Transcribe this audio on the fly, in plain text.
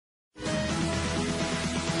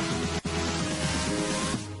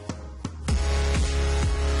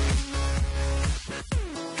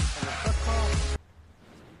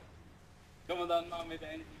dann mal mit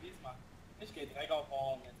den NTVs machen. Ich gehe Trecker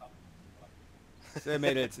fahren jetzt ab. So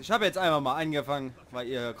Mädels, ich habe jetzt einfach mal angefangen, weil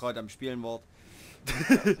ihr gerade am Spielen wart.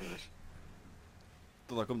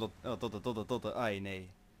 Da kommt der, ei nee.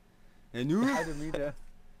 Ja, nu? Alte müde.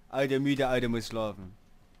 Alte müde, alte muss schlafen.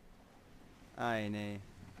 Ei nee.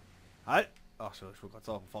 Halt! Ach so, ich wollte gerade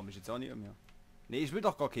sagen, fahr mich jetzt auch nicht um hier. Nee, ich will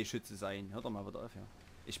doch gar kein Schütze sein. Hört doch mal wieder auf hier.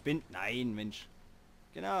 Ich bin... Nein, Mensch.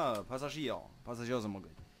 Genau, Passagier. Passagier sind wir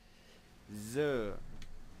gut. So.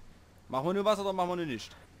 Machen wir nur was oder machen wir nur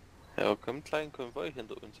nicht? Ja, kommt klein Konvoi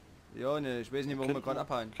hinter uns. Ja, ne, ich weiß nicht, warum wir gerade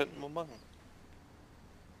abhauen. Könnten wir machen.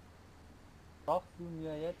 Sagst du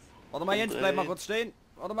mir jetzt? Warte mal, Jens, bleib mal kurz stehen.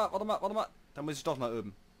 Warte mal. Da muss ich doch nach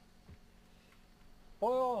oben.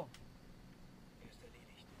 Feuer!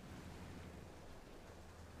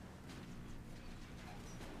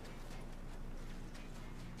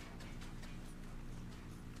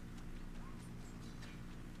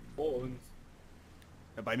 Vor uns.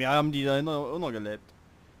 Ja, bei mir haben die dahinter gelebt.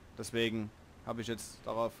 Deswegen habe ich jetzt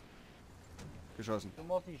darauf geschossen. Du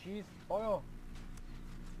musst nicht schießen. Feuer!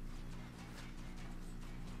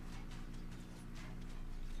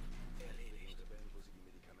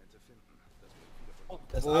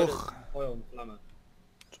 Das Och. alte Feuer und Flamme.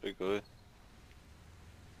 Ist egal.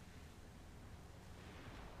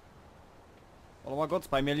 Warte mal kurz,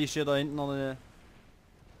 bei mir liegt hier da hinten noch eine...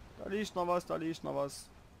 Da liegt noch was.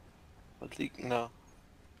 Was liegt denn da?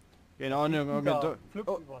 Keine Ahnung, irgendein Flip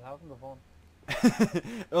Oh. über den Haufen gefahren.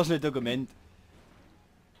 irgendein Dokument.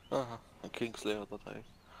 Aha, ein Kingslayer-Datei.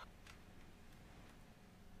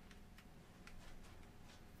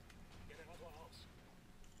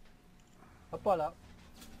 Hoppala.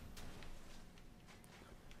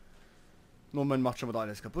 Nur man macht schon wieder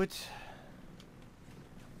alles kaputt. Ich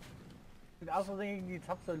bin aus Versehen gegen die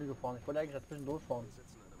Zapfsäule gefahren. Ich wollte eigentlich dazwischen losfahren.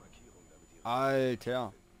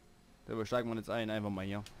 Alter. Da steigen wir jetzt ein, einfach mal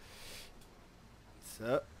hier.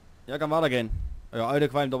 So. Ja, kann weitergehen. Ja, alte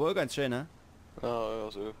qualmt aber auch ganz schön, ne?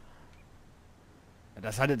 Ja, so. Ja,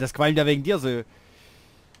 das qualmt ja wegen dir so.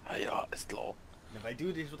 Ah ja, ist klar. Ja, weil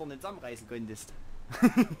du dich wieder nicht zusammenreißen konntest.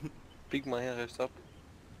 Bieg mal her rechts ab.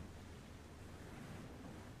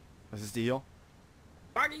 Was ist die hier?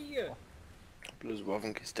 Buggy hier! Bloß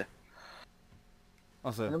Waffenkiste.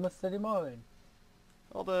 Achso. Dann musst du die mal holen.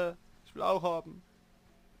 Warte, ich will auch haben.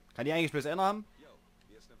 Kann die eigentlich bloß einer haben?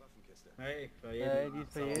 Hey, für jeden. Die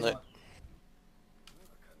ist für jeden. Nee.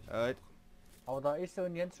 Halt. Aber da ich so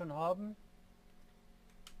und Jens schon haben,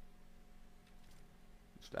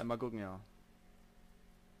 Ich will einmal gucken, ja.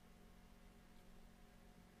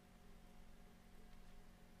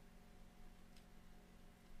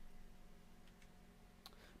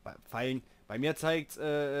 Bei Pfeilen. Bei mir zeigt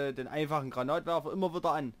den einfachen Granatwerfer immer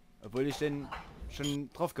wieder an. Obwohl ich den schon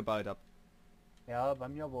drauf gebaut habe. ja, bei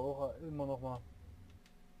mir aber auch immer noch mal.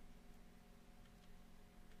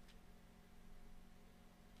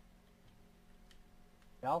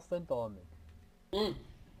 Wer ist denn damit?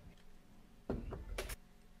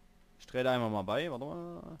 Ich drehe da einmal mal bei, warte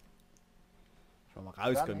mal. Ich will mal Wir haben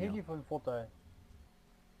ein rauskommen Heli hier. von Vorteil.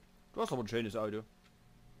 Du hast aber ein schönes Auto.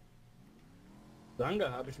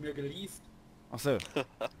 Danke, habe ich mir geleast. Ach so.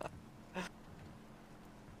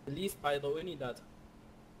 Geleast bei der Unidad.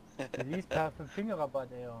 Du liest per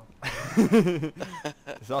 5-Finger-Rabatt eher.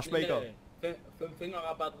 Das war später. Nee, 5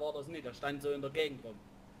 Fingerrabatt war das nicht, der stand so in der Gegend rum.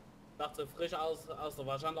 Dachte so frisch aus der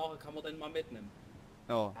Waschanlage kann man den mal mitnehmen.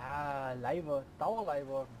 Ja, Ah, Leiber,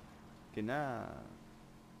 Dauerleihwagen. genau.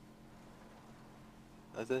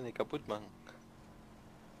 Also nicht kaputt machen.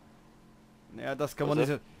 Naja, das kann man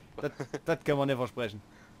nicht, das kann man nicht versprechen.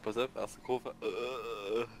 Pass auf, erste Kurve.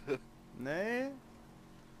 Nee.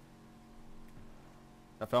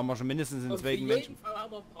 Dafür haben wir schon mindestens einen Und für zweiten jeden Menschen. Fall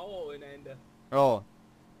hat er Power ohne Ende. Ja.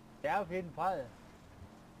 Ja, auf jeden Fall.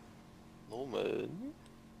 Normal.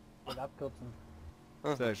 Und abkürzen.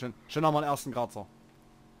 So, schon haben wir den ersten Kratzer.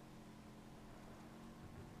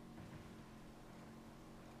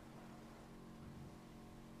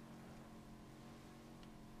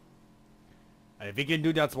 Also, wickeln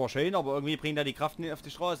du der zwar schön, aber irgendwie bringt er die Kraft nicht auf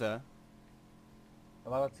die Straße.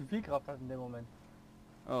 Da war er zu viel Kraft hat in dem Moment.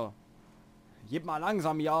 Oh. Gib mal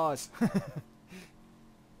langsam Jas.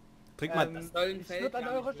 Trink mal. Das soll ein Ich Feld würde an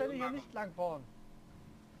gar eurer nicht Stelle hier machen. nicht lang fahren.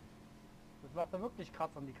 Das macht da wirklich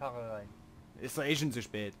Kratzer in die Karre rein. Ist doch eh schon zu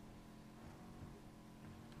spät.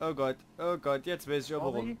 Oh Gott, jetzt weiß ich auch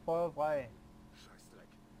warum. Sorry, Feuer frei.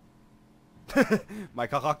 Mein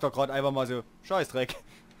Charakter gerade einfach mal so, Scheißdreck,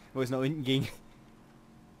 wo es nach unten ging.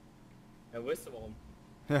 Ja, weißt du warum?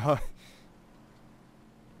 Ja.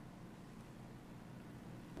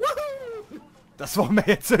 Das war mir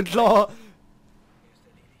jetzt so klar.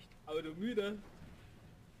 Aber du müde müde.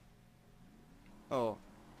 Oh.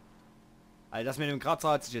 Also das mit dem Kratzer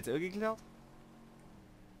hat sich jetzt auch geklärt?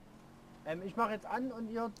 Ich mache jetzt an und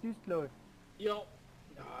ihr düst los. Ja.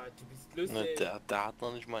 Ja, du bist Na, lustig. der hat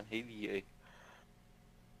noch nicht mal ein Heli, ey.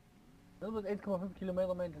 Das wird 1,5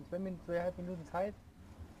 Kilometer Menschen. 2,5 Minuten Zeit.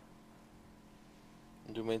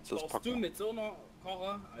 Und du meinst das Darfst du Packen? mit so einer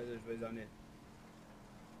Karre? Also ich weiß auch nicht.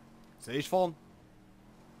 Soll ich fahren?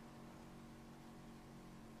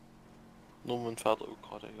 Nur mein Vater auch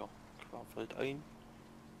gerade, ja. Querfeld ein.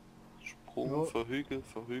 Sprung, Ja. Verhügel,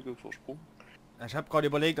 Versprung. Ich habe gerade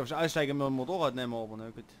überlegt, ob ich aussteige mit dem Motorrad nehme, aber na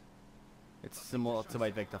gut. Jetzt sind wir zu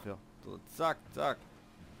weit weg dafür. So, zack, zack.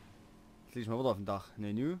 Jetzt liege ich mal wieder auf dem Dach.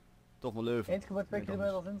 Ne, nu. Dürfen wir laufen. 1,2 Nee, doch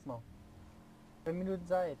Kilometer nicht. sind es noch. 2 Minuten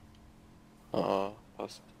Zeit. Ah,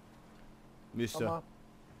 passt. Müsste. Aber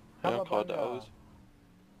Ja, Hammerbanga. geradeaus.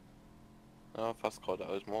 Ja, fast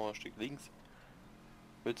geradeaus. Machen wir ein Stück links.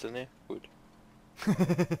 Willst du nicht? Gut.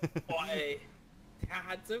 Boah ey. Der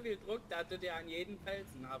hat so viel Druck, da tut er an jeden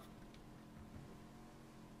Felsen ab.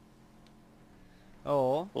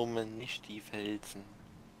 Oh. Moment, nicht die Felsen.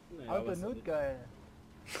 Naja, Auto was soll notgeil.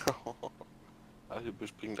 Also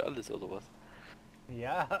bespringt alles oder was?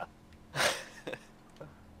 Ja.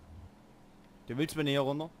 Du willst mir näher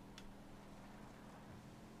runter?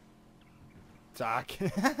 Zack.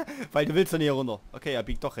 Weil du willst ja näher runter. Okay, er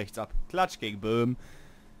biegt doch rechts ab. Klatsch gegen Böhm.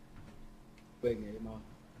 Wegen immer.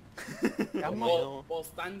 Ja, Aber Ja. paar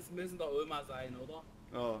Stunts müssen der Oma sein, oder?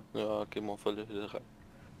 Oh. Ja, gehen wir volle Hülle rein.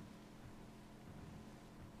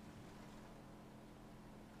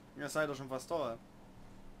 Ja, seid ihr schon fast da.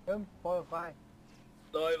 voll frei.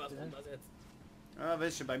 Lol, was kommt das jetzt? Ja,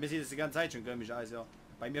 weißt du, bei mir sieht es die ganze Zeit schon komisch aus, ja.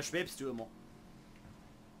 Bei mir schwebst du immer.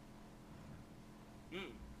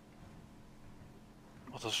 Hm.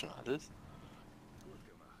 War das schon alles? Gut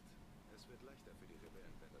gemacht. Es wird leichter für die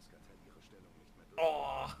Rebellen, wenn das Kartell ihre Stellung nicht mehr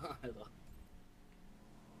Oh, Alter.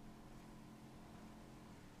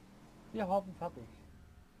 Wir haben fertig.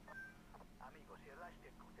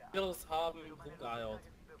 Wir haben rumgeeiert.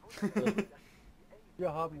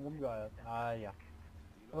 Wir haben rumgeeiert. Ah ja.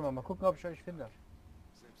 Warte mal gucken, ob ich euch finde.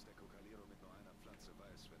 Selbst der Kokalero mit nur einer Pflanze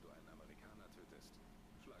weiß, wenn du einen Amerikaner tötest,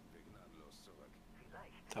 schlagen wir gnadenlos zurück.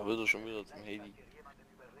 Da wird er schon wieder zum Heli.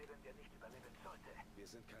 Wir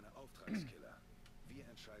sind keine Auftragskiller. Wir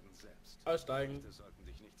entscheiden selbst. Aussteigen. Leute sollten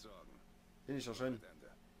dich nicht sorgen. Bin ich ja schon. Ende.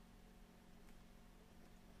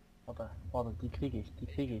 Warte, die kriege ich. Soll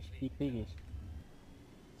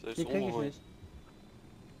Die ich's kriege ich umholen? nicht.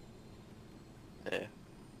 Nee.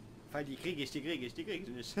 Weil die krieg ich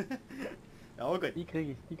nicht. Ja, okay. Die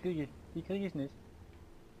kriege ich nicht.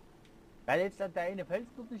 Weil jetzt der eine Fels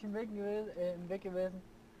dort nicht im Weg gewesen.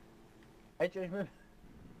 Hätte ich euch mit.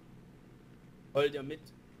 Wollt ihr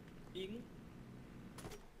mitfliegen?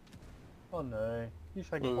 Oh nein, die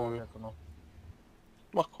Strecke Nö. fahren wir jetzt noch.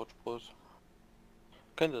 Macht grad Spaß.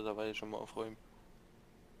 Könnt ihr dabei schon mal aufräumen.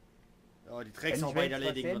 Ja, die Wenn ich Drecksarbeit jetzt was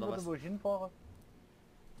erledigen sehen oder würde, was? wo ich hinfahre.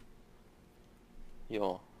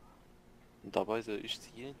 Ja. Und dabei soll ich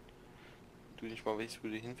zielen. Du nicht mal weißt, wo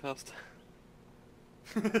du hinfährst.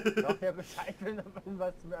 Sag ja Bescheid, wenn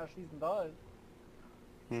was zum Erschießen da ist.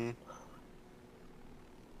 Hm.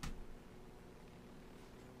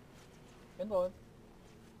 Hinter uns.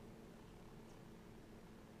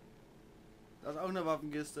 Das ist auch eine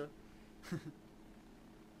Waffenkiste.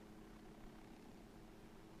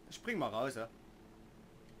 Spring mal raus, ja.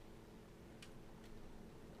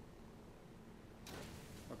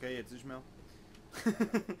 Okay, jetzt nicht mehr.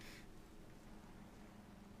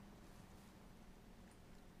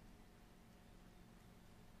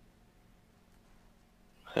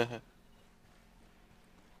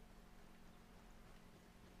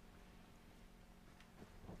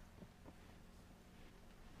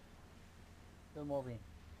 Der Mori.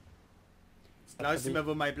 Jetzt glaubst du mir,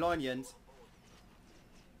 wo mein Plan, Jens?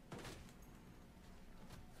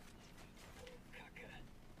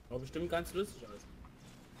 War bestimmt ganz lustig aus.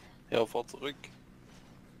 Ja, fahr zurück.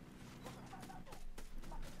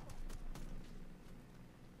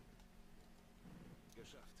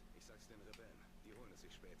 Geschafft. Ich sag's den Rebellen. Die holen es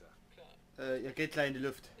sich später. Ihr geht gleich in die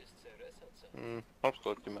Luft. Hm, hab's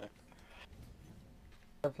grad gemerkt.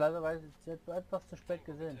 Ich hab's leider jetzt etwas zu spät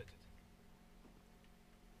gesehen.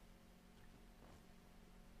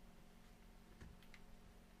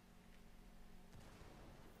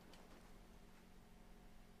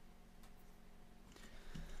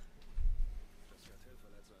 Das Kartell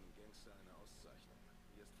verleiht so einem Gangster eine Auszeichnung.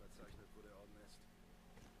 Hier ist verzeichnet, wo der Orden ist.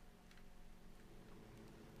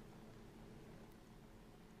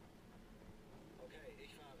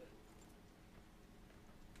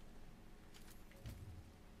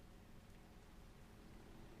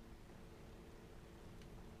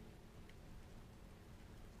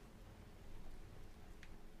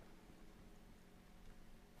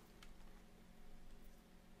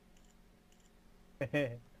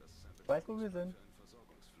 Weißt du, wo wir sind? Für einen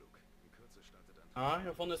Versorgungsflug. In Kürze startet ein Ah,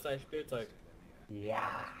 hier vorne ist dein Spielzeug.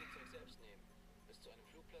 Ja. Flugzeug selbst nehmen. Bis zu einem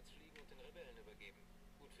Flugplatz fliegen und den Rebellen übergeben.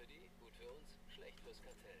 Gut für die, gut für uns, schlecht fürs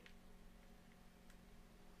Kartell.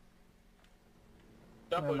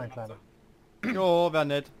 Ja, Ja, mein Kleiner. Jo, wär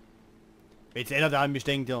nett. Jetzt einer, der an mich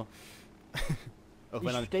denkt, ja. Auch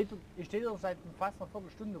wenn er... Ich stehe da seit fast einer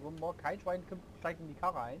Viertelstunde rum, war kein Schwein steigt in die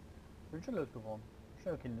Karre ein. Bin schon losgefahren.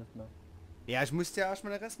 Schnell keine Lust mehr. Ja, ich musste ja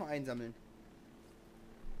erstmal den Rest mal einsammeln.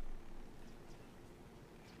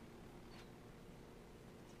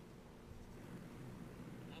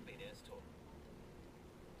 Hab ihn, er ist tot.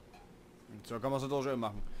 Und so kann man es natürlich auch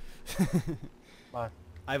machen. Was?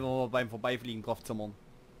 Einfach mal beim Vorbeifliegen drauf zimmern.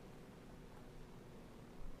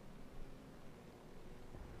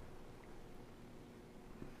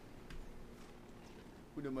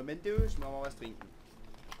 Guten Moment, du, ich mach mal was trinken.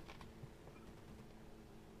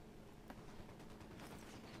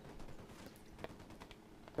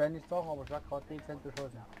 Ich will nicht sagen, aber ich war gerade dezent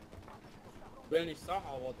beschossen. Ich will nicht sagen,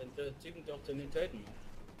 aber den Typen dürfte nicht töten.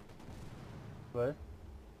 Was?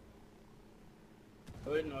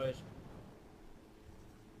 Töten euch.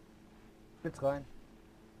 Spitz rein.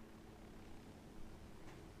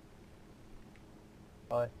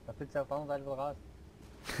 Toll, da fliegt ja auf der anderen Seite wieder raus.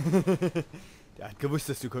 Der hat gewusst,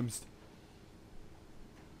 dass du kommst.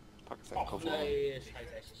 Pack seinen Ach Koffer an. nee,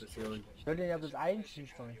 scheiß Explosion. Ich will den ja bloß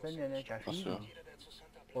einschüchtern, ich will den ja nicht erschießen. Achso. Jeder, der zu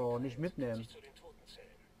Santa Oder nicht mitnehmen. zu den Toten zählen.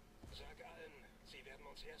 Sag allen, sie werden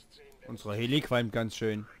uns erst sehen, wenn Unsere Heli qualmt ganz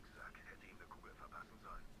schön.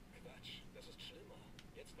 Quatsch, das ist schlimmer.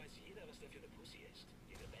 Jetzt weiß jeder, was der für eine Pussy ist.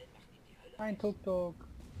 Die Rebellen machen ihm die Hölle. Ein Tuk-Tuk.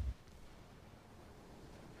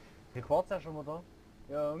 Hier quartz ja schon wieder.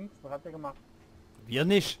 Jungs, was habt ihr gemacht? Wir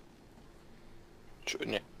nicht.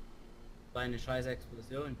 Schön, ne? Deine scheiß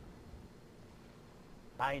Explosion.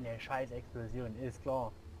 Eine scheiß Explosion, ist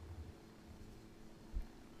klar.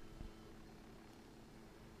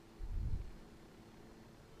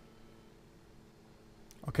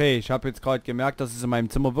 Okay, ich habe jetzt gerade gemerkt, dass es in meinem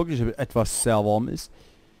Zimmer wirklich etwas sehr warm ist.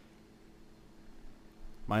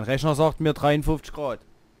 Mein Rechner sagt mir 53 Grad.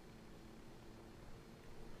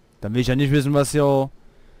 Dann will ich ja nicht wissen, was hier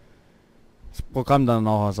das Programm dann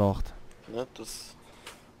nachher sagt. Ne, das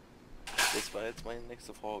war jetzt meine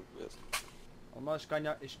nächste Frage gewesen. Aber ich kann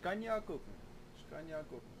ja gucken.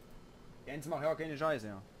 Jens macht ja keine Scheiße,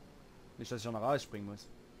 ja. Nicht, dass ich noch rausspringen muss.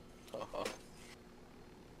 Haha.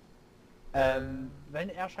 Wenn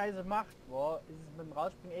er Scheiße macht, boah, ist es mit dem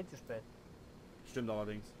Rausspringen eh zu spät. Stimmt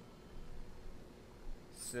allerdings.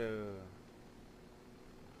 So.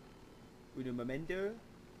 Gute Momente.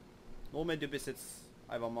 Norman, du bist jetzt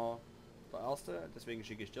einfach mal der Erste, deswegen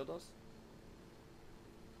schicke ich dir das.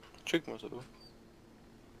 Schick mal so.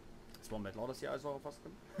 Es war mir klar, dass die Aussage fast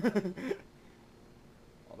kommt.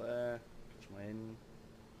 Warte, krieg ich mal hin.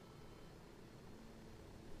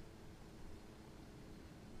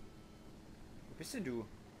 Wo bist denn du?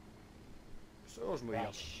 Bist du irgendwo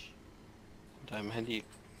hier? Mit deinem Handy.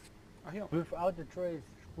 Ach hier. Without a trace,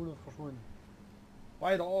 spurlos verschwunden.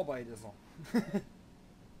 Bei der Arbeit ist er.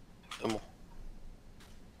 Immer.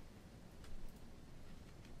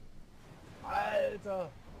 Alter!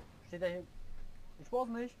 Steht da hier? Ich weiß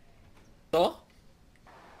nicht. Doch?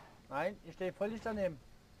 Nein, ich stehe völlig daneben.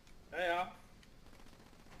 Ja, ja.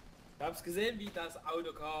 Ich hab's gesehen, wie das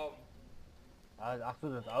Auto kam. Ah, ach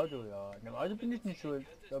so, das Auto, ja. An dem Auto bin ich nicht schuld.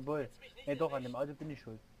 Jawohl. Ne, doch, an dem Auto bin ich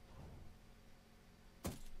schuld.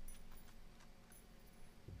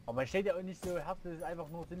 Aber man steht ja auch nicht so herzlich, einfach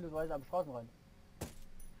nur sinnlosweise am Straßenrand.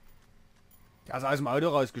 Der ist aus dem Auto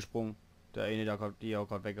rausgesprungen. Der eine, die ja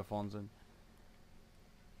gerade weggefahren sind.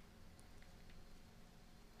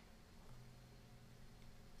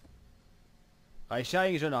 Reicht ja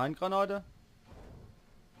eigentlich eine Handgranate?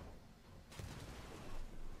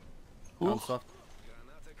 Ernsthaft?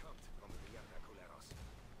 Granate kommt.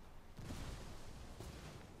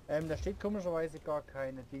 Bombardier-Kalkuleros. Da steht komischerweise gar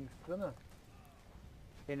keine Dings drinne.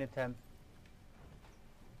 Keine Temp.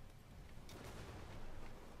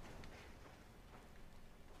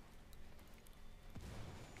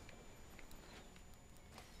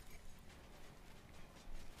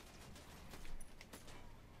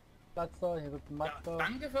 Platz da, hier wird ein Ja, Matz da.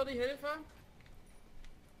 danke für die Hilfe.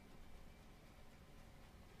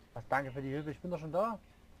 Was, danke für die Hilfe, ich bin doch schon da.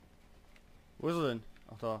 Wo ist er denn?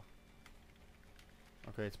 Ach da.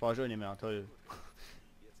 Okay, jetzt brauche ich auch nicht mehr. Toll.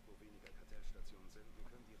 Jetzt, wo weniger Kartellstationen sind,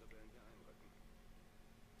 können die Rebellen hier einrücken.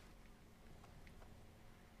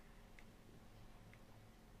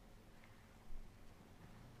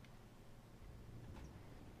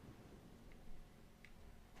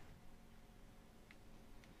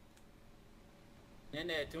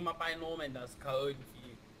 Ne, tu mal bei Norman das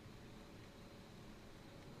Chaotenvieh.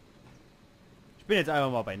 Ich bin jetzt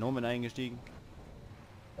einfach mal bei Norman eingestiegen,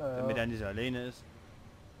 damit Ja. er nicht alleine ist.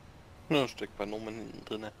 Ja, steckt bei Nomen hinten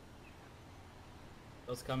drinne.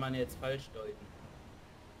 Das kann man jetzt falsch deuten.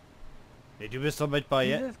 Nee, du bist doch mit bei...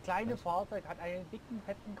 Dieses kleine Fahrzeug hat einen dicken,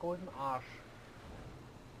 fetten, großen Arsch.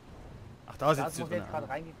 Ach, da Da sitzt ist du man drin. jetzt gerade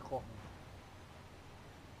reingekrochen.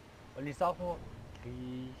 Und ich sag nur,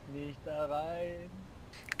 kriech nicht da rein.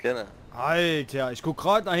 Gerne. Alter, ich guck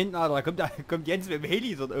gerade nach hinten, Alter. Da kommt Jens mit dem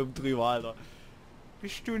Heli dort oben drüber, Alter.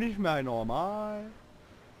 Bist du nicht mehr normal?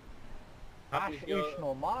 Hab Das ich hier ist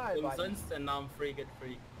normal, Mann. umsonst den Namen Freak it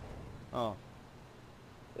Freak. Ah.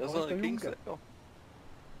 Hier ist Wo noch ist ein der Junge? Kingslayer.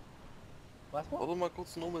 Was war? Warte mal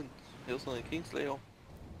kurz Nomen. Hier ist noch ein Kingslayer.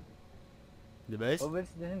 Du weißt? Wo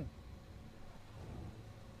willst du denn hin?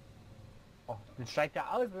 Oh, dann steigt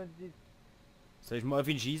er aus, wenn sie... Soll ich mal auf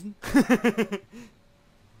ihn schießen?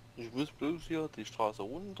 Ich muss bloß hier die Straße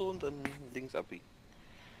runter und dann links abbiegen.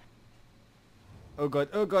 Oh Gott,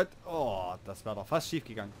 oh Gott. Oh, das wäre doch fast schief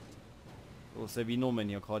gegangen. So wie Norman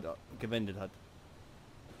hier gerade gewendet hat.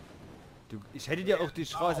 Du, ich hätte dir auch die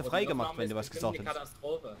Straße aber frei die gemacht, Aufnahme wenn du ist was bestimmt gesagt eine hättest.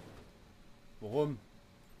 Katastrophe. Warum?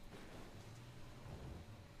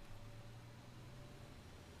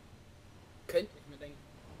 Könnte ich mir denken.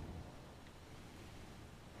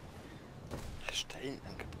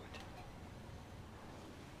 Stellenangebot.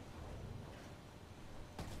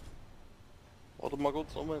 Warte mal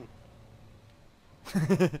kurz Nomen.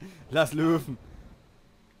 Lass laufen.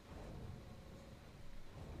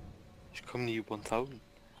 Ich komme nie über den Zaun.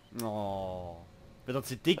 Oh. Wird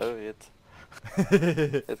zu dick. Oh, jetzt.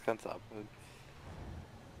 Jetzt kannst du abholen.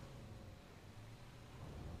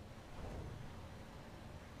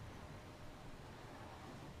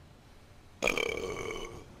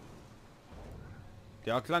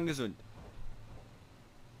 Der klang gesund.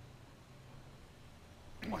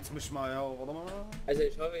 Oh, jetzt muss ich mal, ja, warte mal. Also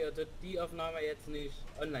ich hoffe, ihr tut die Aufnahme jetzt nicht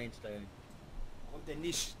online stellen. Warum denn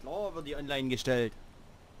nicht? Klar wird die online gestellt.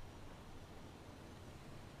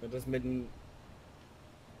 Wird das mit dem...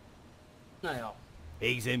 Naja,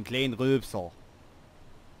 Wegen so einem kleinen Rülpser.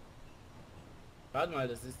 warte mal,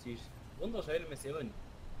 das ist die wunderschöne Mission.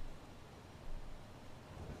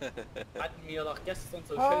 Hatten wir doch gestern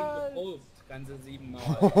so schön Halt! geprobt, ganze 7 Mal.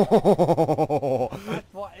 Das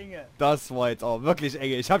war enge. Das war jetzt auch wirklich eng.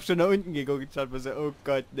 Ich habe schon nach unten geguckt. Ich hab mir so, oh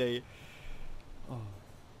Gott, nee. Oh.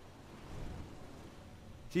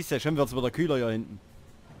 Siehst du, schon wird's wieder kühler hier hinten.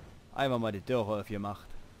 Einmal mal die Tür aufgemacht.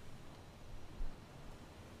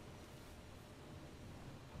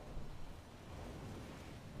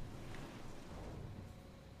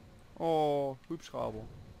 Oh, Hubschrauber.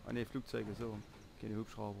 Ah ne, Flugzeuge, so. Keine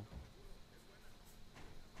Hubschrauber.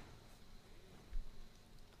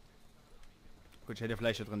 Gut, ich hätte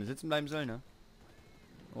vielleicht hier drin sitzen bleiben sollen, ne?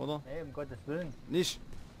 Oder? Nee, um Gottes Willen. Nicht?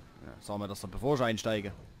 Ja, sagen wir das doch, bevor ich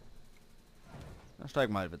einsteige. Dann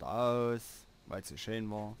steigen wir halt wieder aus, weil es so schön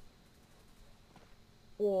war.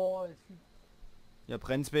 Oh, es sieht... Ja,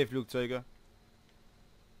 brennt 2 Flugzeuge.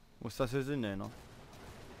 Muss das so sein, ne?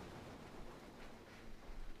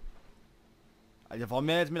 Also fahren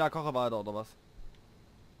wir jetzt mit der Karre weiter, oder was?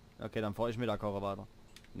 Okay, dann fahre ich mit der Karre weiter.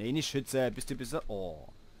 Nee, nicht Schütze, bist du bis... Oh.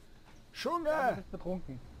 Ja, du Junge! bist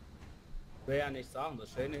betrunken. Ich will ja nicht sagen,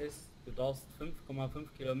 das Schöne ist, du darfst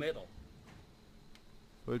 5,5 Kilometer.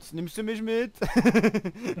 Nimmst du mich mit?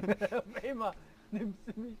 Auf einmal nimmst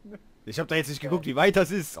du mich mit. Ich habe da jetzt nicht geguckt, wie weit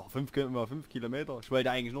das ist. Oh, 5,5 Kilometer. Ich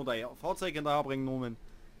wollte eigentlich nur das Fahrzeug hinterher bringen, Norman.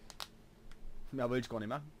 Mehr wollte ich gar nicht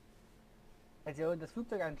machen. Also ja, in das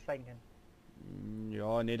Flugzeug einsteigen können.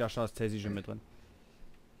 Ja, nee, da ist Tessie schon mit drin.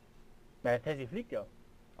 Na, Tessie fliegt ja.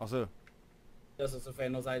 Ach so. Dass es auf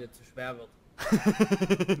einer Seite zu schwer wird.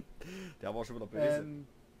 Der war schon wieder böse.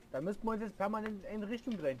 Da müssten wir uns jetzt permanent in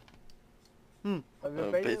Richtung drehen. Hm. Weil wir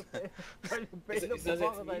Ja, beide, bitte. weil wir Ist, beide ist das jetzt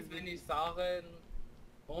Fahrer wie, wenn ich sage,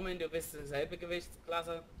 Norman, du bist dieselbe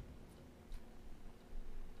Gewichtsklasse?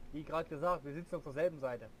 Wie gerade gesagt, wir sitzen auf derselben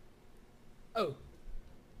Seite. Oh,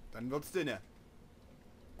 Dann wird's dünne.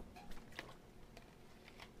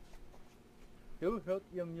 So hört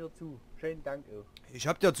ihr mir zu. Schönen Dank auch. Ich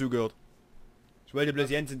hab dir zugehört. Ich wollte bloß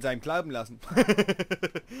Jens in seinem Glauben lassen.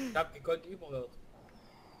 ich hab gekonnt überhört.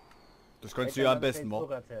 Das kannst du ja am Hat er besten jetzt auch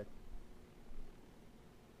machen. erzählt.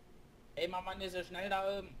 Ey, Mama, nicht so schnell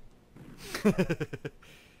da oben.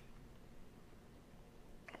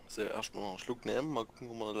 So, erstmal noch einen Schluck nehmen, mal gucken,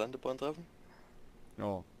 wo wir eine Landebahn treffen.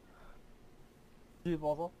 Ja. Viel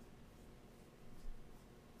Wasser.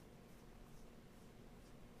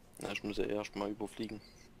 Na, ich muss ja erstmal überfliegen.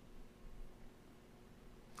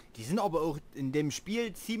 Die sind aber auch in dem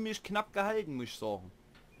Spiel ziemlich knapp gehalten, muss ich sagen.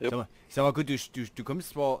 Ja. Sag mal gut, du kommst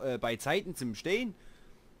zwar bei Zeiten zum Stehen,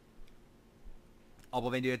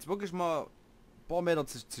 aber wenn du jetzt wirklich mal ein paar Meter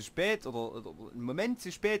zu spät oder einen Moment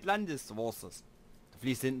zu spät landest, so war's das. Da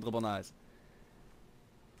fließt hinten drüber nass.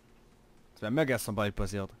 Das wäre mir gestern bald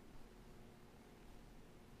passiert.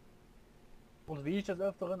 Oder wie ich das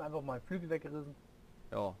öfteren, einfach mal Flügel weggerissen.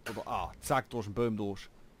 Ja, oder zack, durch den Baum durch.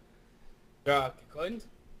 Ja, gekonnt.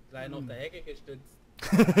 Klein auf der Hecke gestützt.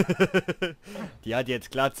 Die hat jetzt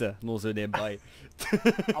Glatze, nur so nebenbei.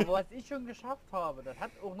 Aber was ich schon geschafft habe, das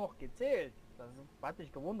hat auch noch gezählt. Das hat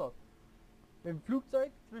mich gewundert. Mit dem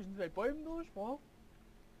Flugzeug zwischen zwei Bäumen durch, war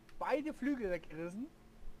beide Flügel weggerissen.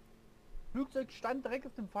 Flugzeug stand direkt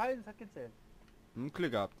auf dem Pfeil, das hat gezählt.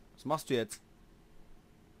 Glück gehabt. Was machst du jetzt?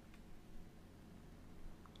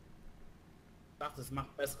 Ich dachte, es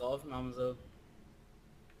macht bessere Aufnahmen so.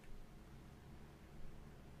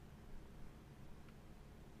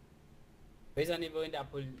 Ich weiß ja nicht, wohin der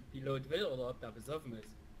Pilot will oder ob der besoffen ist.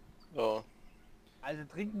 Ja. Also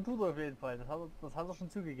trinken tut er auf jeden Fall, das hat er schon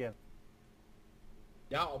zugegeben.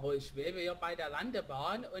 Ja, aber ich schwebe hier bei der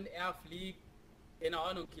Landebahn und er fliegt, keine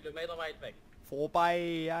Ahnung, Kilometer weit weg.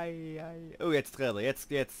 Vorbei, ei, ei. Oh, jetzt dreht er.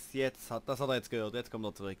 Jetzt hat er jetzt gehört. Jetzt kommt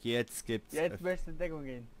er zurück. Jetzt gibt's. Jetzt möchte ich in Deckung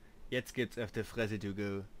gehen. Jetzt gibt's auf der Fresse to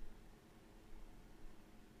go.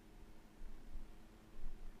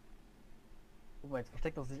 Guck mal, jetzt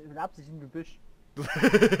versteckt er sich mit Absicht im Gebüsch.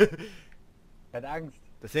 Er hat Angst.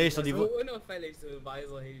 Das sehe ich doch Das die. ist so unauffällig, so ein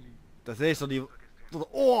weißer Heli. Das sehe ich doch die.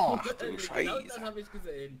 Oh! Genau Scheiße. das habe ich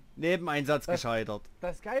gesehen. Nebeneinsatz gescheitert.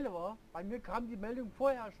 Das Geile war, bei mir kam die Meldung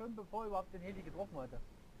vorher schon, bevor er überhaupt den Heli getroffen hatte.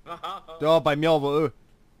 Ja, bei mir aber auch.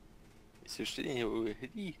 Wieso steht denn hier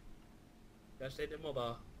Heli? Der steht immer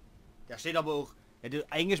da. Der steht aber auch. Ja,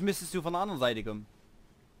 eigentlich müsstest du von der anderen Seite kommen.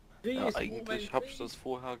 Ja, Krieg, eigentlich Moment, hab ich krieg. das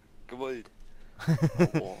vorher gewollt.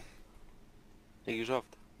 Aber nicht geschafft.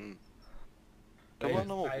 Hm. Kann man Welches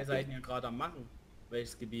noch Teil mal seid probieren. ihr gerade am machen?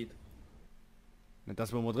 Welches Gebiet? Nicht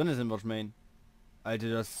das, wo wir drinnen sind, was ich mein. Also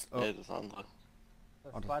das. Oh, Nee, das andere.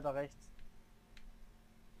 Das Warte. ist weiter rechts.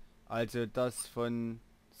 also das von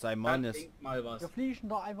seinem Dann Mann ist. denkt mal was. Wir fliegen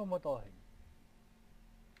da einfach mal dahin.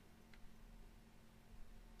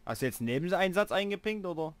 Hast du jetzt einen Nebeneinsatz eingepinkt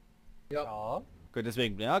oder? Ja. Ja. Gut,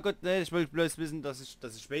 deswegen. Ja gut, nee, ich wollte bloß wissen, dass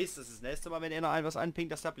ich weiß, dass das nächste Mal, wenn einer was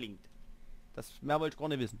anpinkt, dass der blinkt. Das mehr wollte ich gar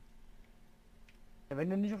nicht wissen. Ja, wenn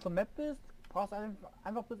du nicht auf der Map bist, brauchst du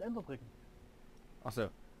einfach bis Enter drücken. Ach so.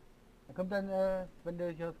 Dann kommt dann, wenn du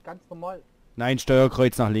hier ganz normal... Nein,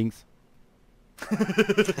 Steuerkreuz nach links.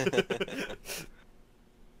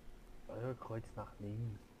 Kreuz nach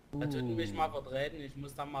links. Da tut mich mal vertreten, ich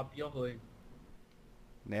muss dann mal Bier holen.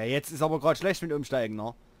 Naja, jetzt ist aber gerade schlecht mit Umsteigen,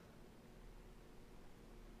 ne?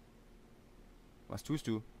 Was tust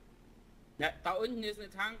du? Ja, da unten ist eine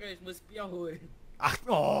Tanke, ich muss Bier holen. Ach,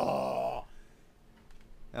 oh!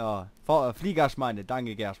 Ja, Fliegerschmeine,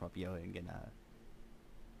 danke, Gersch mal Bier holen, genau.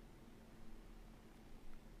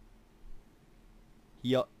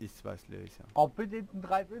 Hier ist was los, ja. Aber bitte ein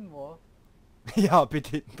Drive-In war. Ja,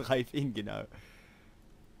 bitte ein Drive-In, genau.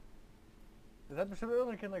 Das hat bestimmt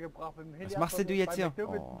irre Kinder gebracht, wenn Was machst denn du jetzt hier? Mit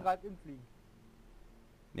Oh. einem Drive-In fliegen.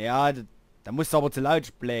 Ja, da musst du aber zu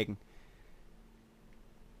laut blägen.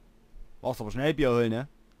 Brauchst aber schnell Bier holen, ne?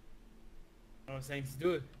 Was denkst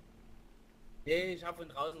du? Nee, ich habe von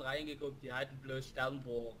draußen reingeguckt, die hatten bloß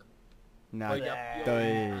Sternburg. Na, Weil ja Bier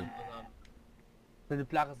toll. und anderes. So eine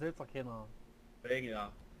flache Silberkinder. Wegen,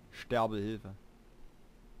 ja. Sterbehilfe.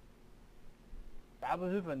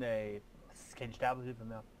 Sterbehilfe? Nee. Das ist keine Sterbehilfe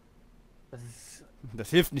mehr. Das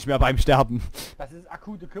hilft nicht mehr beim Sterben. Das ist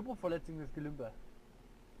akute Körperverletzung des Gelümpe.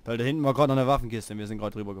 Weil da hinten war gerade noch eine Waffenkiste und wir sind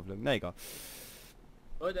gerade drüber geflogen. Na egal.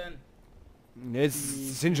 Wo denn? Ne,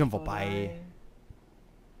 es sind schon vorbei.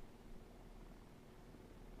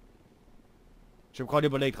 Ich habe gerade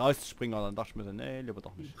überlegt rauszuspringen, aber dann dachte ich mir so, nee, lieber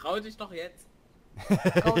doch nicht. Trau dich doch jetzt.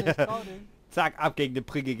 Trau dich, trau dich. Zack, ab gegen die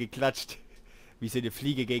Brücke geklatscht. Wie so eine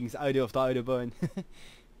Fliege gegen das Auto auf der Autobahn.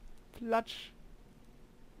 Platsch.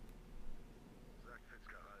 Sagt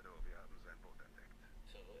Fitzgeraldo, wir haben sein Boot entdeckt.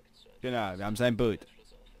 Verrückt, so ein Genau, wir haben sein Boot.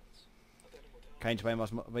 flussaufwärts. Hat deine Mutter Kein Schwein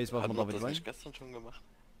weiß, was wir Hatten wir damit das wollen. nicht gestern schon gemacht?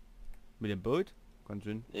 Mit dem Boot? Ganz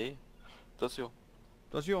schön. Nee. Das hier.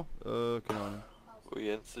 Das hier? Keine Ahnung. Wo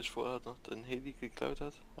Jens sich vorher noch den Heli geklaut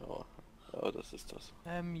hat. Ja. Ja, das ist das.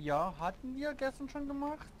 Ja, hatten wir gestern schon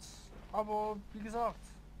gemacht. Aber wie gesagt,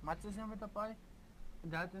 Matze ist ja mit dabei.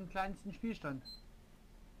 Und der hat den kleinsten Spielstand.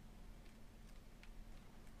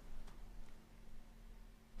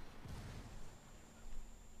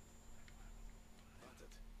 Wartet,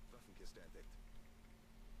 Waffenkiste entdeckt.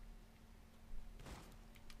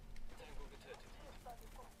 Tango getötet.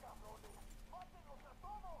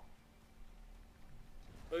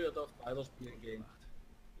 früher doch weiterspielen gehen.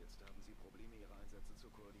 Jetzt haben sie Probleme, ihre Einsätze zu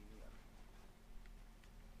koordinieren.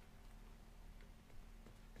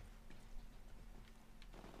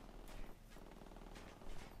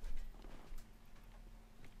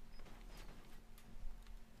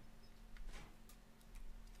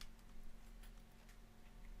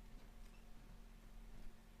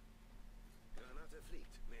 Granate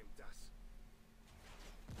fliegt. Nehmt das.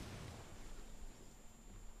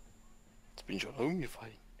 Jetzt bin ich schon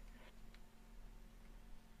umgefallen.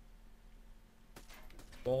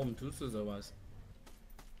 Warum tust du sowas?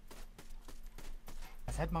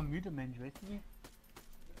 Das hält man müde, Mensch, weißt du wie?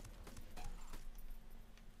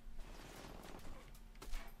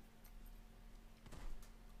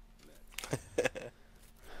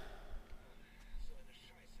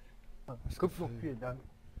 Guck noch, vielen Dank.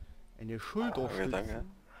 Eine Schulterstütze. Danke.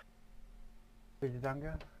 Bitte,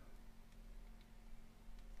 danke.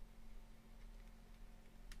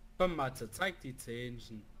 Komm Matze, zeig die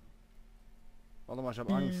Zähnchen. Warte mal, ich hab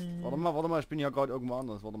Angst. Warte mal, ich bin ja gerade irgendwo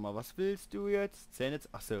anders. Warte mal, was willst du jetzt? Zähne...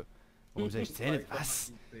 Ach so. Warum soll ich Zähne... Zeig doch mal Was?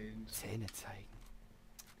 die Zähnchen. Zähne zeigen.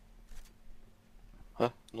 Hä?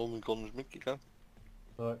 Norman gar nicht mitgegangen?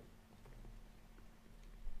 So. Ach,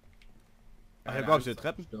 Keine hier gab's Angst, hier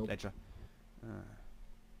Treppen? Staub. Gletscher.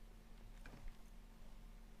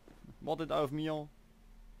 Wartet auf mir.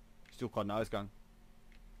 Ich suche gerade einen Ausgang.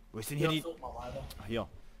 Wo ist denn hier Ja, die... such mal weiter. Ach, hier.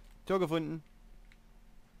 Tür gefunden.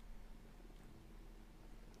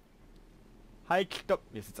 Halt, stopp.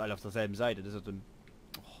 Wir sind jetzt alle auf derselben Seite. Das ist ja dumm.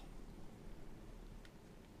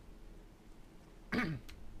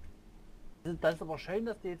 Das ist aber schön,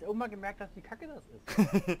 dass du jetzt auch mal gemerkt hast, wie kacke das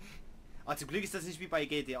ist. Ah, zum Glück ist das nicht wie bei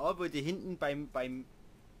GTA, wo du hinten beim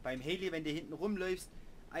Heli, wenn du hinten rumläufst,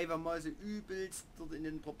 einfach mal so übelst dort in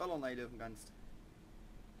den Propeller reinlaufen kannst.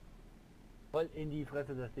 Voll in die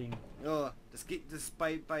Fresse das Ding. Ja, das geht, das ist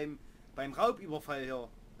beim Raubüberfall hier,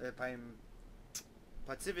 beim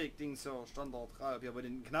Pazifik-Ding so, Standard-Raub, hier, wo du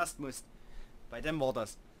in den Knast musst. Bei dem war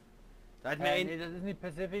das. Da hat mir Nee, das ist nicht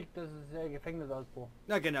Pacific, das ist Gefängnisausbruch.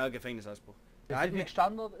 Na genau, Gefängnisausbruch. Da hat mir, Pacific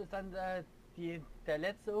Standard ist dann der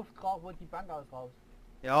letzte Auftrag, wo die Bank ausraus.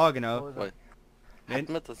 ja genau. Wo Weil, Nein. hat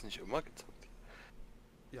man das nicht immer gezockt?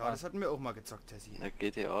 Ja, das hatten wir auch mal gezockt, Tessie. In der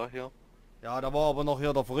GTA hier, Ja, da war aber noch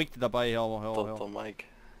hier der Verrückte dabei, hier, aber der Mike.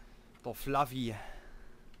 der Fluffy.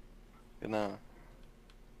 Genau.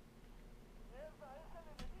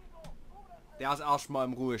 Der ist erstmal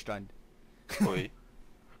im Ruhestand. Ui.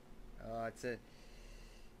 Ja, jetzt,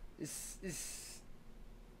 ist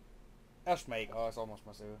erstmal egal, sagen wir es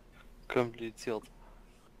mal so. Kompliziert.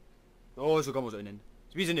 Oh, so kann man es auch nennen.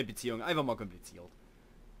 Ist wie so eine Beziehung, einfach mal kompliziert.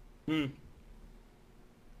 Hm.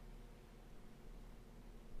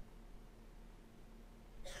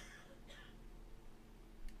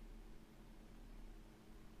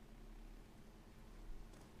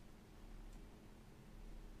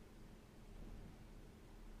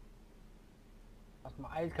 Hast du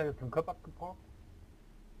mal eiskalt vom Kopf abgebraucht?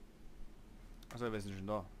 Achso, wir sind schon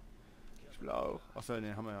da. Ich will auch. Achso,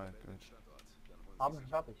 ne, haben wir ja. Gut. Standort. Dann holen Haben sie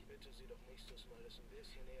fertig. Bitte Sie doch nächstes Mal, es ein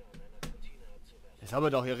bisschen näher an einer Kantine abzuwerfen. Jetzt haben wir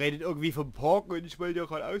doch, ihr redet irgendwie vom Parken und ich wollte ja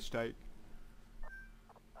gerade aussteigen.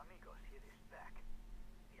 Amigos, hier ist Berg.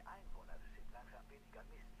 Die Einwohner sind langsam weniger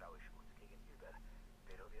misstrauisch uns gegenüber,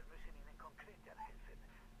 pero wir müssen ihnen konkreter helfen.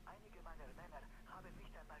 Einige meiner Männer haben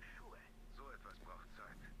nicht einmal Schuhe. So etwas braucht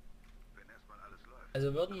Zeit. Wenn erstmal alles läuft.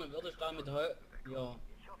 Also würde ich damit ja,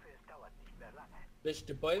 Ich hoffe, es dauert nicht mehr lange.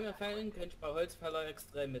 beste Bäume fällen, könnte ich bei Holzfäller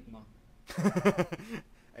extrem mitmachen.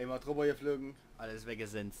 Einmal drüber geflogen, alles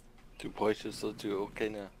weggesenzt. Du bräuchtest dazu auch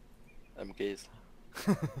keine MGs.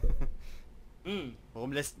 Hm.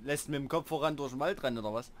 Warum lässt du mit dem Kopf voran durch den Wald rennen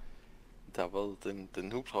oder was? Da würde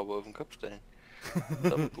den Hubschrauber auf den Kopf stellen.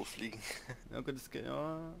 Damit durchfliegen. Ja gut, das geht,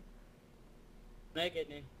 ja. Nee, geht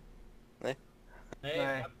nicht. Nee? Nee,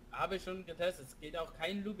 Nee. hab ich schon getestet. Es geht auch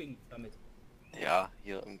kein Looping damit. Ja,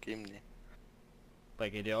 hier im Game ne. Bei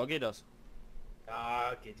GTA geht das.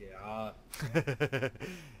 Ja, geht ja.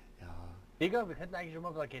 Ja. Digga, wir könnten eigentlich schon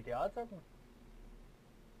mal wieder GTA zocken.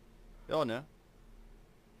 Ja, ne?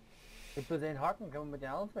 Mit so den Haken können wir mit den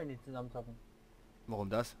anderen zwei nicht zusammen zocken. Warum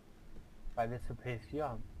das? Weil wir zu PS4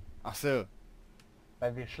 haben. Ach so.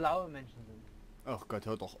 Weil wir schlaue Menschen sind. Ach Gott,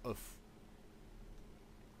 hör doch auf.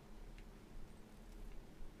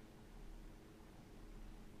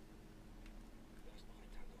 Da ist noch ein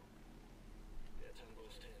Tango. Der Tango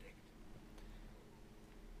ist erlegt.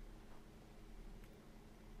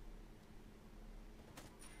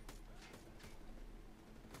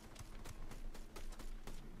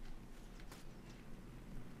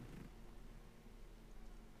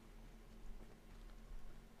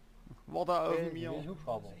 Warte auf Den mir.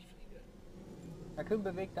 Hubschrauber. Der Kühn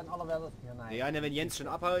bewegt dann aller Werte mir. Nein. Ja, ne, wenn Jens schon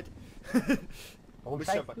abhaut. Warum muss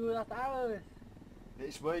steigst ja- du das aus?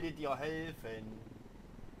 Ich wollte dir helfen.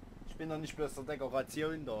 Ich bin doch nicht bloß der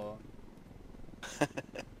Dekoration da.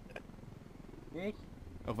 Ich?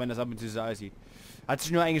 Auch wenn das ab und zu so aussieht. Hat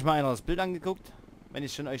sich nur eigentlich mal einer das Bild angeguckt? Wenn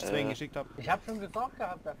ich schon euch zwei geschickt habe. Ich habe schon gesagt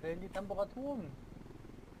gehabt, da fehlen die Temperaturen.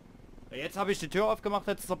 Ja, jetzt habe ich die Tür aufgemacht,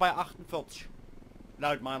 jetzt ist er bei 48.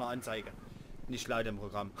 Laut meiner Anzeige. Nicht laut im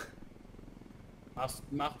Programm. Hast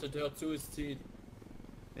gemacht, die Tür zu, es zieht.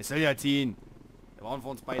 Es soll ja ziehen. Wir waren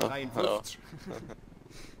vor uns bei Ja, 53.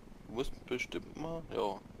 Du musst bestimmt mal,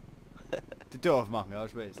 ja, Die Tür aufmachen, ja,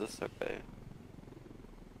 ich weiß. das ist ja geil.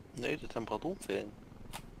 Ne, die Temperaturen fehlen.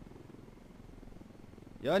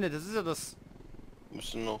 Ja, ne, das ist ja das.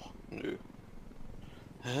 Müssen noch, nö.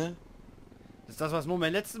 Hä? Das ist das, was nur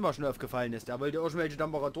mein letztes Mal schon aufgefallen ist. Der wollte irgendwelche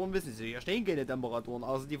Temperaturen wissen. Hier stehen keine Temperaturen,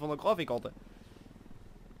 außer die von der Grafikkarte.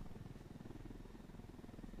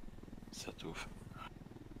 Ist ja doof.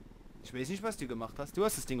 Ich weiß nicht, was du gemacht hast. Du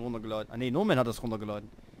hast das Ding runtergeladen. Ah ne, Norman hat das runtergeladen.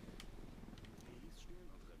 Peace stehlen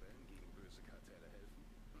und Rebellen gegen böse Kartelle helfen.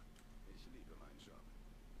 Ich liebe meinen Job.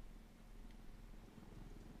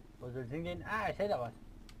 Wo soll es hingehen? Ah, ich sehe da was.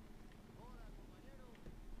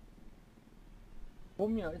 Vor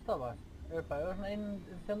mir ist da was. Bei irgendeinem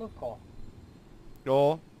ist ja noch Frau.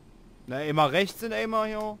 Ja. Na, immer rechts und immer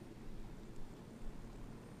hier.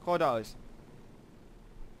 Geradeaus.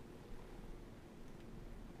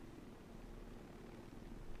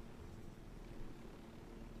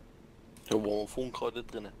 Ja, waren wir vorhin gerade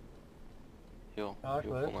drinnen. Ja, Ja, ich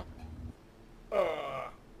hier weiß. vorne.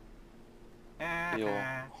 Ah,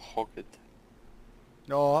 Ja, Hocket.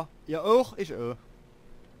 Ja, ihr auch? Ich auch. Wir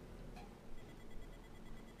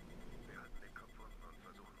halten den Kopf unten und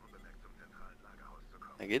versuchen unbemerkt zum zentralen Lagerhaus zu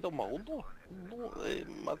kommen. Dann geh doch mal runter. Nur, ey,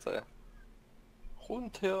 Matze.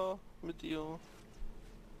 Runter mit dir.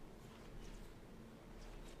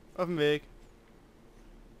 Auf dem Weg.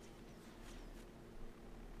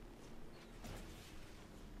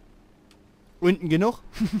 Unten genug?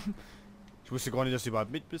 Ich wusste gar nicht, dass du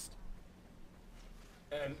überhaupt mit bist.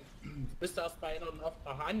 Du bist erst bei einer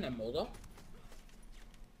Auftrag annehmen, oder?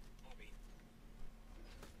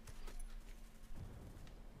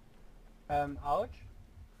 ouch.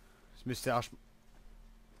 Ich müsste erst...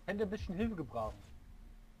 Könnte ein bisschen Hilfe gebrauchen.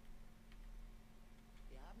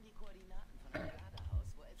 Wir haben die Koordinaten von dem Lagerhaus,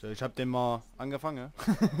 wo es So, ich hab den mal angefangen.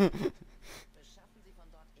 beschaffen Sie von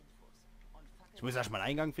dort Infos und fackeln Ich muss erst mal einen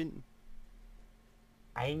Eingang finden.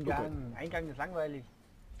 Eingang. Eingang ist langweilig.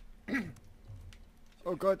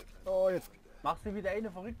 Oh Gott. Oh, jetzt... Machst du wieder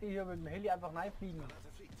eine Verrückte hier mit dem Heli einfach reinfliegen?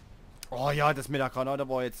 Oh ja, das mit der Granate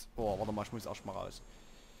war jetzt... Oh, warte mal, ich muss erst mal raus.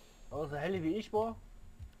 Aber so helle wie ich war.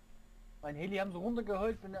 Mein Heli haben sie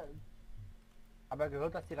runtergeholt. Bin aber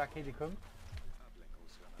gehört, dass die Rakete kommt.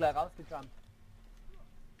 Gleich rausgejumpt.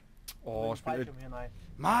 Oh, ich bin... Fallschirm hier rein.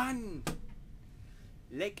 Mann!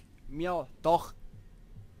 Leck mir doch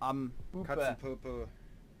am Hupe. Katzenpopo.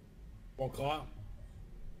 War klar.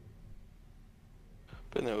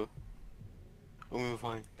 Genau.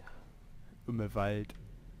 Umgefallen. Um Wald.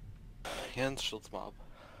 Jens, stürz mal ab.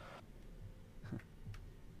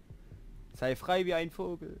 Sei frei wie ein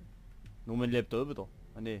Vogel. Norman lebt da wieder.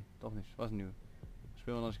 Ah ne, doch nicht. Was denn? Ich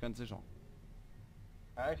bin mir noch nicht ganz sicher.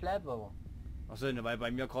 Ja, ich lebe aber. Achso, ne, weil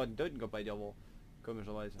bei mir gerade ein Totenkopf bei dir war.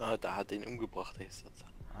 Komischerweise. Ah, da hat ihn umgebracht, der ist das.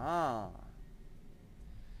 Ah.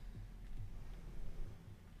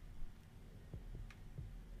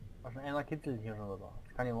 Was schon einer kitzelt hier schon wieder.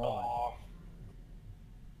 Das kann ich mal rein. Oh,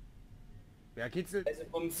 Wer kitzelt? also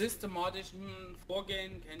vom systematischen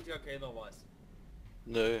Vorgehen kennt ja keiner was.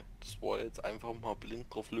 Nö, das war jetzt einfach mal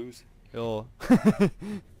blind drauf los. Ja.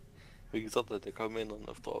 Wie gesagt, hat der kaum einen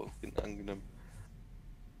auf der Aufgabe angenommen.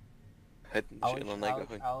 Hätten nicht in der Ouch, Neige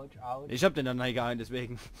ouch, rein. ouch, ouch. Ich hab den dann reingehauen,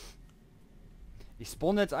 deswegen. Ich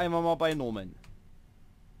spawn jetzt einmal mal bei Norman.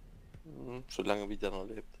 Solange wie der noch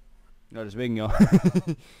lebt. Ja, deswegen ja.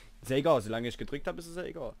 Ist ja egal, solange ich gedrückt habe, ist es ja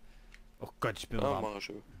egal. Oh Gott, ich bin Ja, warm. mach ich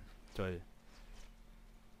schon. Toll.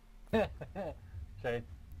 Schön.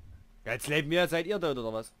 Ja, jetzt leben wir, seid ihr tot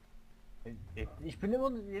oder was? Ich bin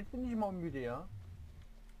immer, jetzt bin ich immer müde, ja.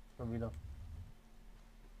 Schon wieder.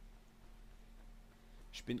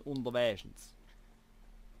 Ich bin unterwegs.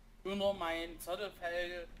 Du nur mein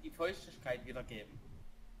Zottelfell die Feuchtigkeit wiedergeben.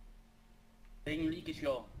 Deswegen liege ich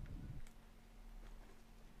hier.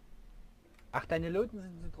 Ach, deine Loten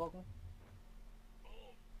sind zu trocken?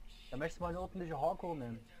 Da möchtest du mal eine ordentliche Haarkur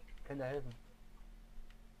nehmen. Könnte helfen.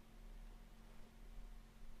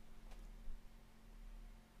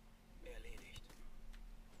 Erledigt.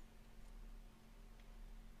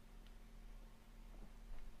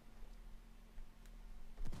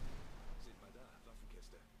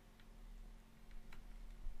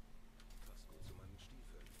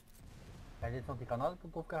 hat jetzt noch die Granate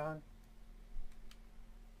drauf gehauen.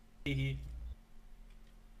 Hihi.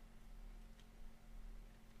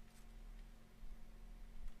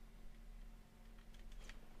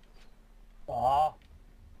 Oh,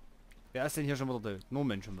 Wer ist denn hier schon wieder tot? Nur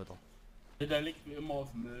Menschen wieder. Der liegt wie immer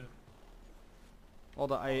auf dem Müll.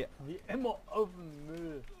 Oder Ei. wie immer auf dem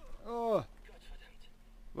Müll. Oh.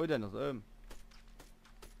 Wo denn das oben?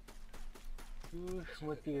 Du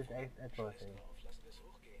schmutziges echt etwas, ey.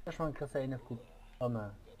 Das schon kriegst du eine gut.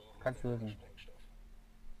 Irme. Kannst lösen.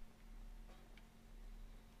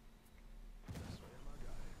 Das war ja mal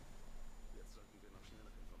geil. Jetzt sollten wir noch schnell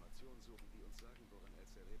nach Informationen suchen, die uns sagen, woran El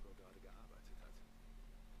Cerebro gerade gearbeitet hat.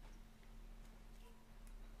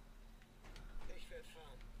 Ich werde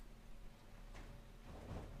fahren.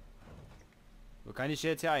 Wo kann ich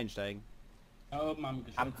jetzt hier einsteigen? Da oben am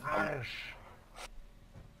Am Geschütz. Arsch.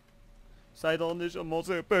 Seid doch nicht immer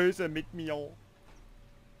so böse mit mir.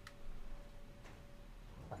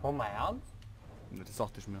 Das war mal ernst? Ne, das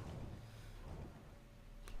sagte ich mir.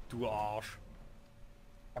 Du Arsch.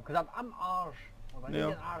 Ich hab gesagt am Arsch. Aber nicht Ja.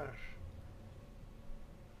 den Arsch.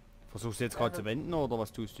 Versuchst du jetzt gerade zu wenden oder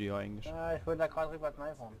was tust du hier eigentlich? Ja, ich wollte da gerade rückwärts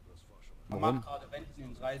reinfahren. Man Warum? macht gerade Wenden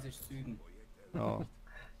in 30 Zügen. Ja.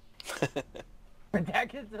 Mit der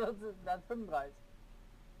Kiste wird es dann 35.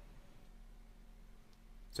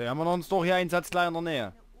 So, haben wir noch einen Story-Einsatz gleich in der Nähe.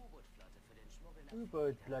 Eine U-Boot-Flotte für den Schmuggel nach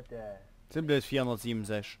U-Boot-Flotte. Sind bloß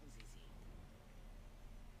 467.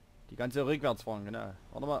 Die ganze rückwärts fahren, genau.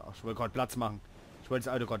 Warte mal, ach, ich wollte gerade Platz machen. Ich wollte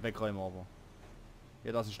das Auto gerade wegräumen, aber...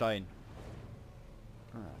 Hier, da ist ein Stein.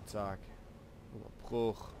 Ah, zack.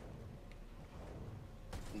 Bruch.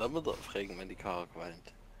 Und dann wird er aufregen, wenn die Karre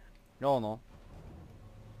qualmt. Ja, ne?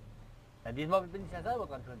 Ja, diesmal bin ich ja selber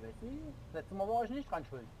dran schuld, weißt du? Letztes Mal war ich nicht dran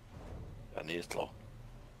schuld. Ja, nee, ist klar.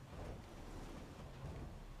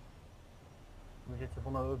 Muss ich jetzt hier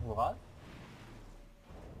vorne irgendwo raus?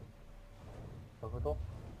 Ich hoffe doch.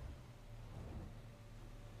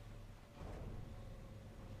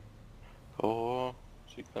 Oh,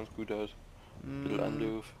 sieht ganz gut aus. Bisschen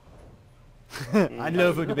Anlauf.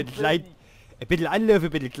 Anlaufen, ein bisschen Kleid... Ein bisschen Anlaufen,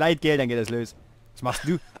 ein bisschen Kleidgeld, dann geht das los. Was machst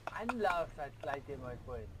du? Anlauf halt gleich den mal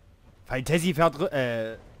vorhin. Weil Tessie fährt...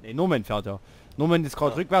 Nee, Norman fährt ja. Norman ist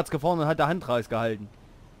gerade rückwärts gefahren und hat die Hand rausgehalten.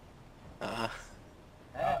 Ah,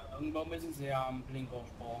 Ja, irgendwo müssen sie ja am Blinker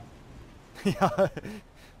sparen. Ja,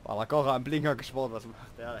 war der Kocher am Blinker gespart, was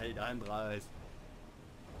macht der? Hält die Hand raus.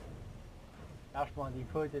 Erstmal die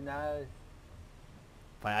Pfoten aus.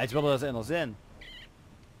 Weil als würde das einer sehen.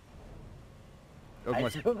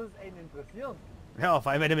 Irgendwas. Als würde es einen interessieren. Ja,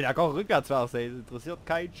 vor allem wenn du mit der Kocher rückwärts fährst, ey, das interessiert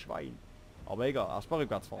kein Schwein. Aber egal, erstmal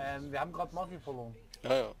rückwärts fahren. Wir haben gerade Marty verloren.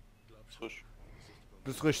 ja, ja. Ist frisch.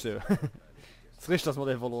 Das ist richtig so. Das ist richtig, dass wir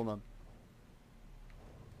den verloren haben.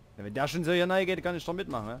 Ja, wenn der schon so hier rein geht, kann ich doch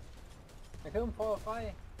mitmachen, ne? Wir kommen Feuer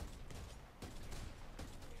frei.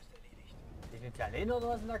 Ich bin ja alleine oder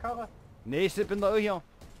was in der Karre? Nee, ich bin da auch hier.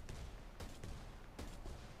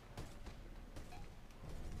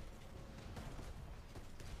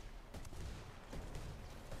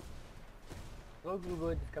 So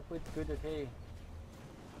gut, ist kaputt, gut, okay.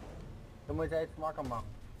 Können wir uns ja jetzt Marker machen.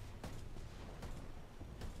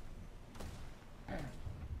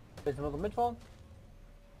 Willst du wieder mitfahren?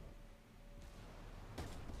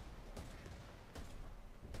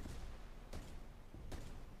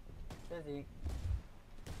 Tschüssi.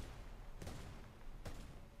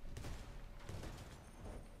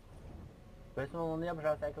 Weißt du noch nicht, ob ich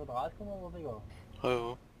aus der Ecke wieder rauskomme oder nicht? Ja,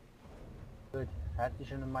 ja. Gut, hat sich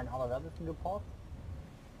schon in meinen Allerwertesten geparkt.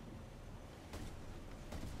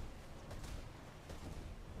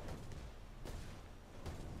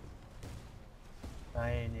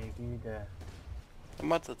 Meine Güte.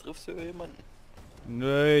 Matze, triffst du jemanden?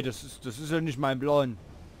 Nee, das ist ja nicht mein Plan.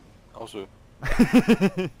 Ach so.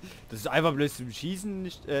 Das ist einfach bloß zum Schießen,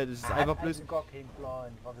 nicht, das ist Er einfach hat bloß... also gar keinen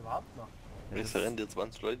Plan. Was überhaupt noch? Jetzt rennen dir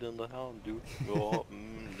 20 Leute hinterher und du. Ja,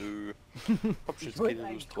 nö. Hab ich Ich jetzt wollte keine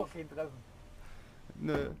eigentlich Lust gar drauf. keinen treffen.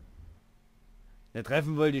 Nö. Ja,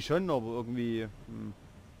 treffen wollte ich schon, aber irgendwie...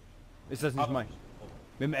 ist das nicht Aber mein...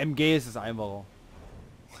 Mit dem MG ist es einfacher.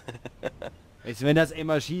 Weißt du, wenn das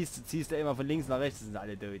immer schießt, ziehst du immer von links nach rechts, sind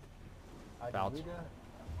alle tot. Alter Bert. Güte.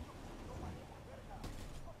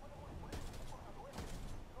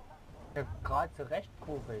 Ja, gerade zur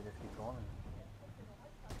Rechtkurve, das geht gar nicht.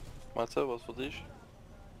 Matze, was für dich?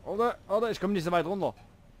 Oder, ich komme nicht so weit runter.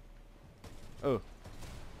 Oh.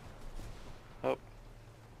 Ja.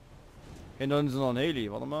 Hinter uns ist noch ein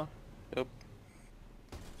Heli, warte mal. Ja.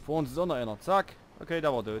 Vor uns ist auch noch einer. Zack. Okay,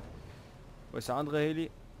 der war tot. Wo ist der andere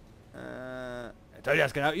Heli? Toll, der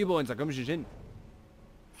ist genau über uns, da komme ich nicht hin.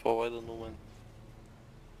 Fahr weiter, Norman.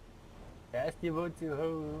 Der ist die wohl zu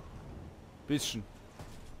hoch. Bisschen.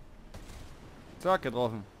 Zack,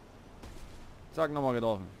 getroffen. Zack, nochmal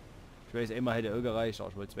getroffen. Ich weiß, einmal hätte auch gereicht, aber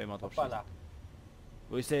ich wollte zweimal drauf schießen. Hoppala.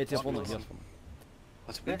 Wo ist der jetzt hier vorne? Hier ist vorne.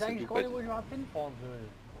 Was Ich weiß willst eigentlich du gar nicht, bei... wo ich überhaupt hinfahren soll.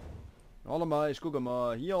 Warte mal, ich gucke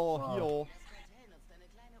mal. Hier, hier. Das Kartell nutzt eine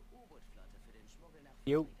kleine U-Boot-Flotte für den Schmuggel nach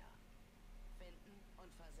Jo. Florida. Finden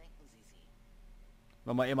und versenken Sie sie.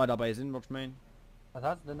 Wenn wir immer dabei sind, wird ich meinen. Was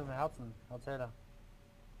hast du denn für Herzen? Erzähl da.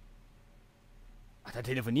 Ach, der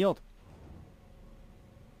telefoniert.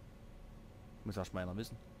 Muss erst mal einer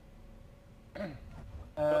wissen.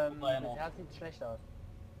 Das meiner. Herz sieht schlecht aus.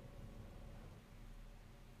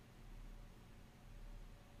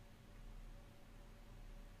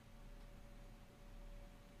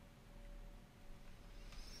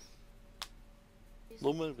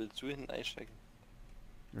 Normal, willst du hinten einsteigen?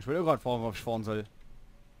 Ich will auch gerade fragen, ob ich fahren soll.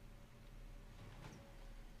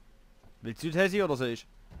 Willst du Tessie oder soll ich?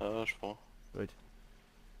 Ja, ich war. Gut.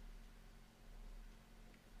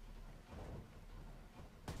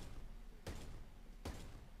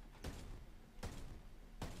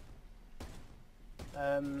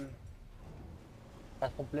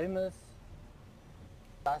 Das Problem ist,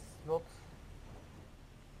 das wird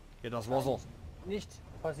Geht das Wasser. nicht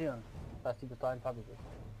passieren, dass die bis dahin fertig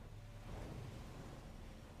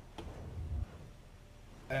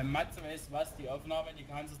ist. Matze, weißt du was, die Aufnahme, die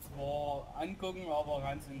kannst du zwar angucken, aber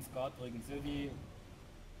kannst du ins Skat drücken. So wie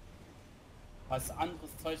was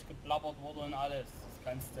anderes Zeug geplappert wurde und alles. Das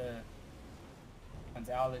kannst du, ganz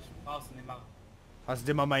ehrlich, brauchst du nicht machen. Hast du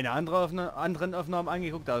dir mal meine anderen Aufnahmen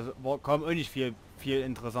angeguckt? Da kam auch nicht viel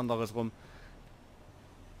Interessanteres rum.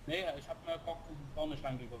 Nee, ich hab mir gar nicht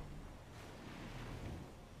angeguckt.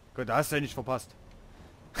 Gut, da hast du ja nicht verpasst.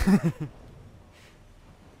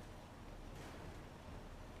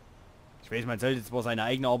 Ich weiß, man sollte zwar seine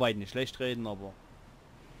eigene Arbeit nicht schlecht reden, aber...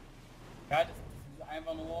 Ja, das ist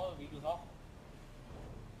einfach nur, wie gesagt,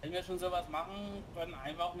 wenn wir schon sowas machen, dann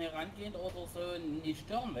einfach nicht rangehen oder so nicht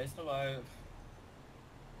stören, weißt du, weil...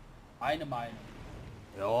 Meine Meinung.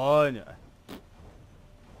 Ja, ne.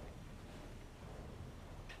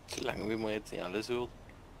 Solange wie man jetzt nicht alles hört.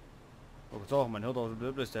 Aber sag, man hört auch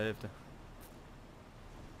bloß der Hälfte.